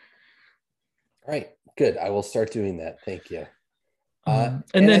 All right, good. I will start doing that. Thank you. And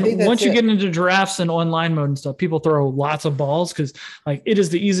then once you get into drafts and online mode and stuff, people throw lots of balls, because like it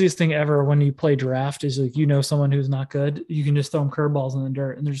is the easiest thing ever when you play draft. Is like, someone who's not good, you can just throw them curveballs in the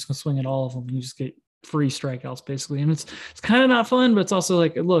dirt and they're just gonna swing at all of them, and you just get free strikeouts basically. And it's kind of not fun, but it's also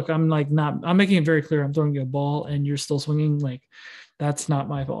like, look, I'm making it very clear I'm throwing you a ball and you're still swinging. Like that's not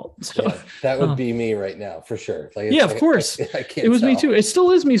my fault. So yeah, that would be me right now for sure. Like, yeah, of course. I can't. It was me too. It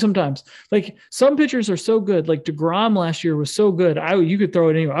still is me sometimes. Like some pitchers are so good. Like DeGrom last year was so good. You could throw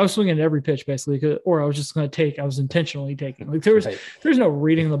it anywhere. I was swinging at every pitch basically, or I was just going to take. I was intentionally taking. Like there's no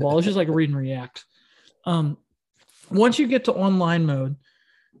reading the ball. It's just like read and react. Once you get to online mode,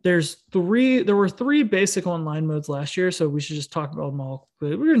 there were 3 basic online modes last year, so we should just talk about them all.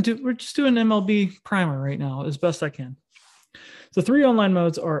 But we're just doing MLB primer right now as best I can. The 3 online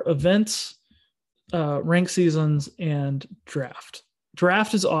modes are events, rank seasons, and draft.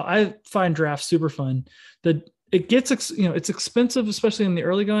 Draft is all. I find draft super fun. It gets it's expensive, especially in the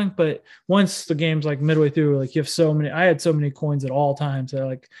early going. But once the game's like midway through, like you have so many. I had so many coins at all times that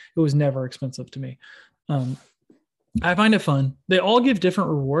like it was never expensive to me. I find it fun. They all give different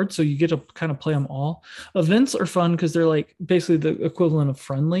rewards, so you get to kind of play them all. Events are fun because they're like basically the equivalent of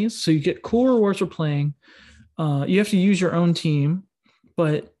friendlies. So you get cool rewards for playing. You have to use your own team,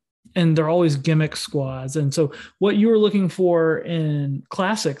 and they're always gimmick squads. And so what you were looking for in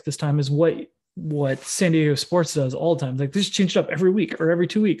Classic this time is what San Diego Sports does all the time. Like they just change it up every week or every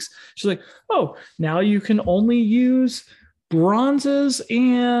 2 weeks. She's like, oh, now you can only use bronzes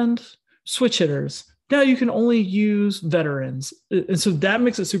and switch hitters. Now you can only use veterans. And so that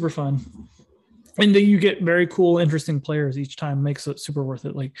makes it super fun. And then you get very cool, interesting players each time, makes it super worth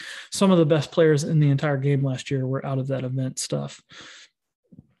it. Like some of the best players in the entire game last year were out of that event stuff.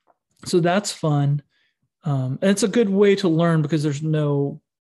 So that's fun. And it's a good way to learn because there's no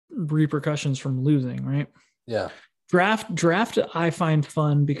repercussions from losing, right? Yeah. Draft I find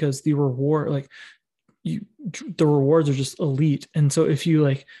fun because the rewards are just elite. And so if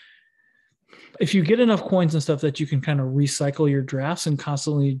you get enough coins and stuff that you can kind of recycle your drafts and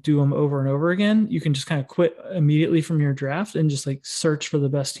constantly do them over and over again, you can just kind of quit immediately from your draft and just like search for the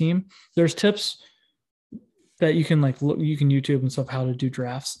best team. There's tips that you can like look, you can YouTube and stuff how to do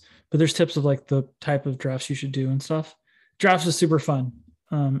drafts, but there's tips of like the type of drafts you should do and stuff. Drafts is super fun.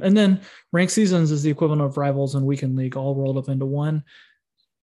 And then ranked seasons is the equivalent of rivals and weekend league all rolled up into one.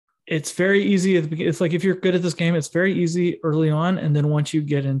 It's very easy. It's like, if you're good at this game, it's very easy early on. And then once you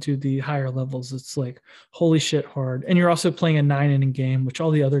get into the higher levels, it's like, holy shit hard. And you're also playing a 9-inning game, which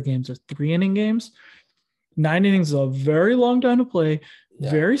all the other games are 3-inning games. 9 innings is a very long time to play,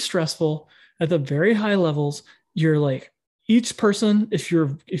 very stressful at the very high levels. You're like each person, if you're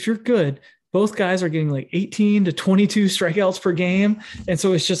good, both guys are getting like 18 to 22 strikeouts per game. And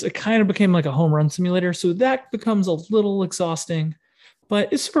so it kind of became like a home run simulator. So that becomes a little exhausting,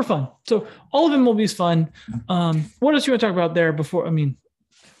 but it's super fun. So all of MLB is fun. What else you want to talk about there before? I mean,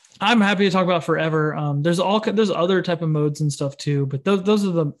 I'm happy to talk about forever. There's other type of modes and stuff too, but those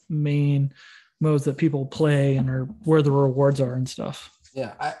are the main modes that people play and are where the rewards are and stuff.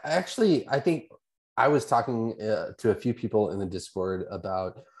 Yeah, I think I was talking to a few people in the Discord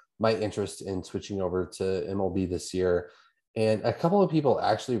about my interest in switching over to MLB this year. And a couple of people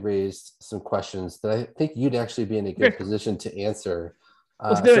actually raised some questions that I think you'd actually be in a good position to answer.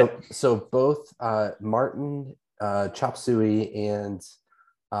 So both Martin Chop Suey and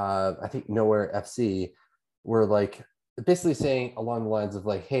I think Nowhere FC were like basically saying along the lines of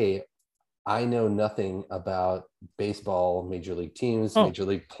like, hey, I know nothing about baseball, major league teams, major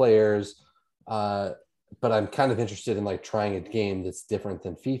league players, but I'm kind of interested in like trying a game that's different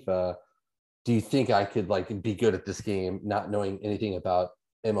than FIFA. Do you think I could like be good at this game, not knowing anything about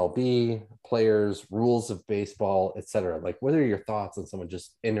MLB, players, rules of baseball, etc. Like, what are your thoughts on someone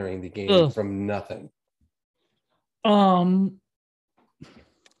just entering the game Ugh. from nothing? Um,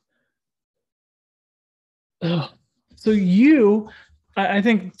 ugh. So you, I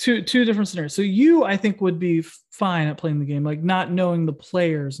think two different scenarios. So you, I think, would be fine at playing the game, like not knowing the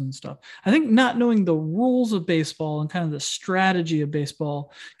players and stuff. I think not knowing the rules of baseball and kind of the strategy of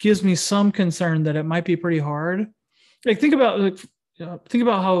baseball gives me some concern that it might be pretty hard. Like think about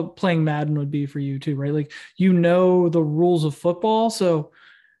how playing Madden would be for you too, right? Like you know the rules of football, so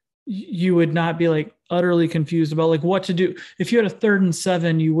you would not be like utterly confused about like what to do. If you had a 3rd and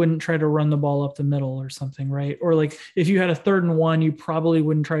 7, you wouldn't try to run the ball up the middle or something, right? Or like if you had a 3rd and 1, you probably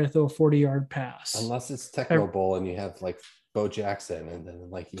wouldn't try to throw a 40-yard pass. Unless it's Tecmo Bowl and you have like Bo Jackson and then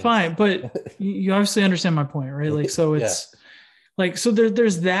like fine, but you obviously understand my point, right? Like so it's like so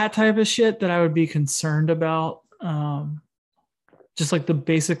there's that type of shit that I would be concerned about. Just like the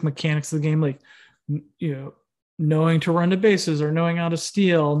basic mechanics of the game, like knowing to run to bases or knowing how to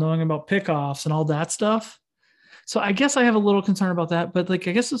steal, knowing about pickoffs and all that stuff. So I guess I have a little concern about that, but like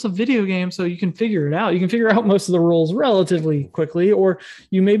I guess it's a video game, so you can figure it out. You can figure out most of the rules relatively quickly, or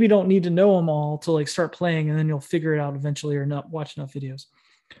you maybe don't need to know them all to like start playing, and then you'll figure it out eventually, or not watch enough videos.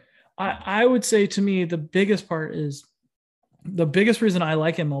 I would say to me the biggest reason I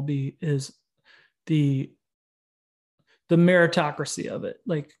like MLB is the meritocracy of it.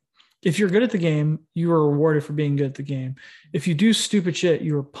 Like if you're good at the game, you are rewarded for being good at the game. If you do stupid shit,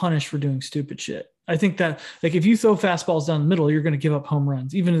 you are punished for doing stupid shit. I think that like if you throw fastballs down the middle, you're going to give up home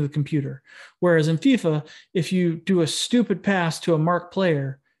runs, even to the computer. Whereas in FIFA, if you do a stupid pass to a marked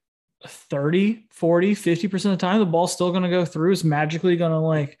player, 30, 40, 50% of the time, the ball's still going to go through. It's magically going to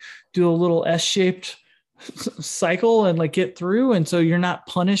like do a little S-shaped cycle and like get through. And so you're not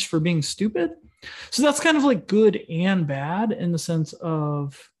punished for being stupid. So that's kind of like good and bad in the sense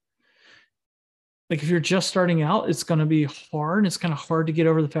of like if you're just starting out, it's going to be hard. It's kind of hard to get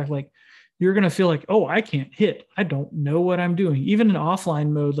over the fact like you're going to feel like, oh, I can't hit. I don't know what I'm doing. Even in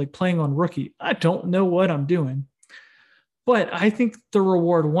offline mode, like playing on rookie, I don't know what I'm doing. But I think the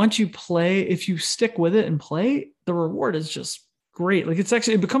reward, once you play, if you stick with it and play, the reward is just great. Like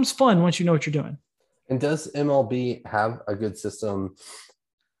it becomes fun once you know what you're doing. And does MLB have a good system?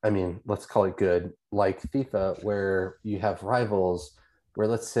 I mean, let's call it good, like FIFA, where you have rivals, where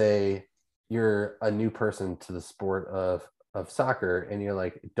let's say you're a new person to the sport of soccer and you're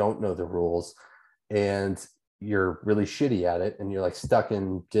like, don't know the rules and you're really shitty at it and you're like stuck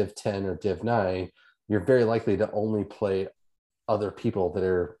in Div 10 or Div 9, you're very likely to only play other people that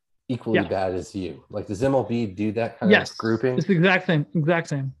are equally bad as you. Like, does MLB do that kind of grouping? It's the exact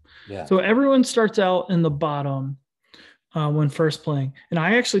same. Yeah. So everyone starts out in the bottom when first playing. And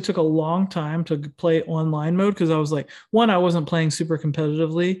I actually took a long time to play online mode because I was like, one, I wasn't playing super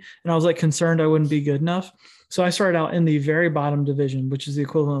competitively and I was like concerned I wouldn't be good enough. So I started out in the very bottom division, which is the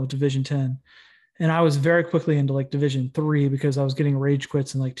equivalent of Division 10. And I was very quickly into like Division 3 because I was getting rage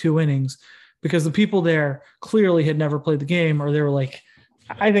quits in like 2 innings because the people there clearly had never played the game, or they were like,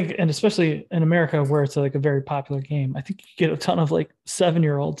 I think, and especially in America where it's like a very popular game, I think you get a ton of like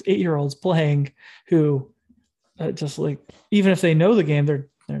 7-year-olds, 8-year-olds playing who just like, even if they know the game, they're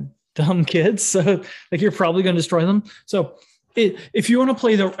dumb kids. So like you're probably going to destroy them. So if you want to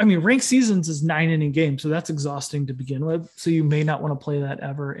play ranked seasons is 9-inning games. So that's exhausting to begin with. So you may not want to play that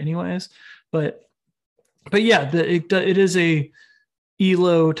ever anyways, but yeah, it is a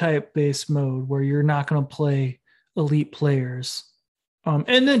ELO type base mode where you're not going to play elite players.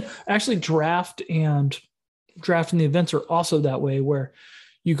 And then actually draft and drafting the events are also that way where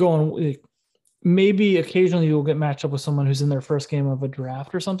you go on, maybe occasionally you'll get matched up with someone who's in their first game of a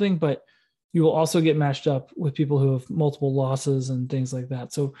draft or something, but you will also get matched up with people who have multiple losses and things like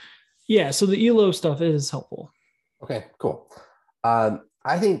that. So yeah, so the ELO stuff is helpful. Okay, cool. I'm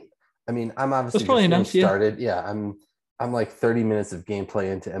obviously probably enough, started. Yeah, I'm like 30 minutes of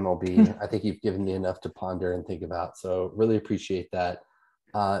gameplay into MLB. I think you've given me enough to ponder and think about. So really appreciate that.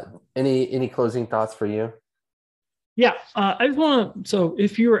 Any closing thoughts for you? Yeah, I just want to. So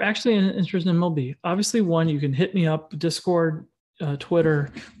if you are actually interested in MLB, obviously one, you can hit me up, Discord,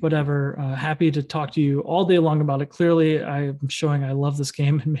 Twitter, whatever. Happy to talk to you all day long about it. Clearly, I'm showing I love this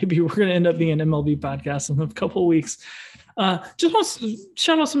game, and maybe we're going to end up being an MLB podcast in a couple of weeks. Just want to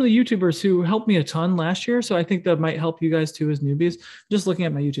shout out some of the YouTubers who helped me a ton last year. So I think that might help you guys too as newbies. Just looking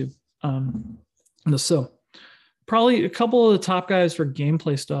at my YouTube. So probably a couple of the top guys for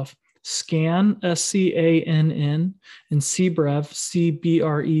gameplay stuff. Scan, SCANN, and Cbrev,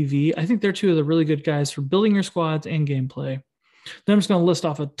 CBREV. I think they're two of the really good guys for building your squads and gameplay. Then I'm just going to list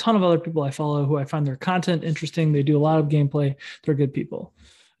off a ton of other people I follow who I find their content interesting. They do a lot of gameplay. They're good people.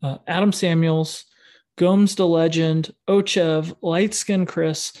 Adam Samuels, Gomes the Legend, Ochev, Lightskin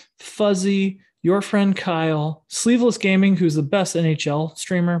Chris, Fuzzy, your friend Kyle, Sleeveless Gaming, who's the best NHL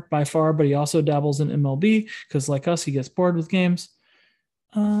streamer by far, but he also dabbles in MLB because, like us, he gets bored with games.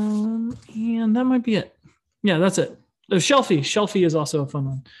 And that might be it. Yeah, that's it. Shelfie. Shelfie is also a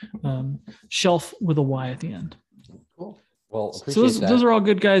fun one. Shelf with a Y at the end. Cool. Well, so those are all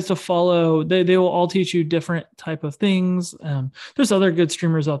good guys to follow. They will all teach you different type of things. There's other good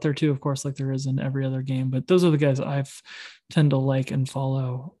streamers out there too, of course, like there is in every other game. But those are the guys I've tend to like and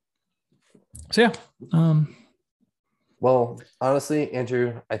follow. So yeah. Well, honestly,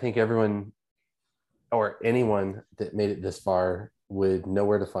 Andrew, I think everyone or anyone that made it this far would know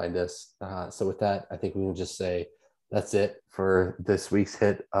where to find us. So with that, I think we can just say that's it for this week's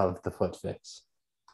hit of the Fut Fix.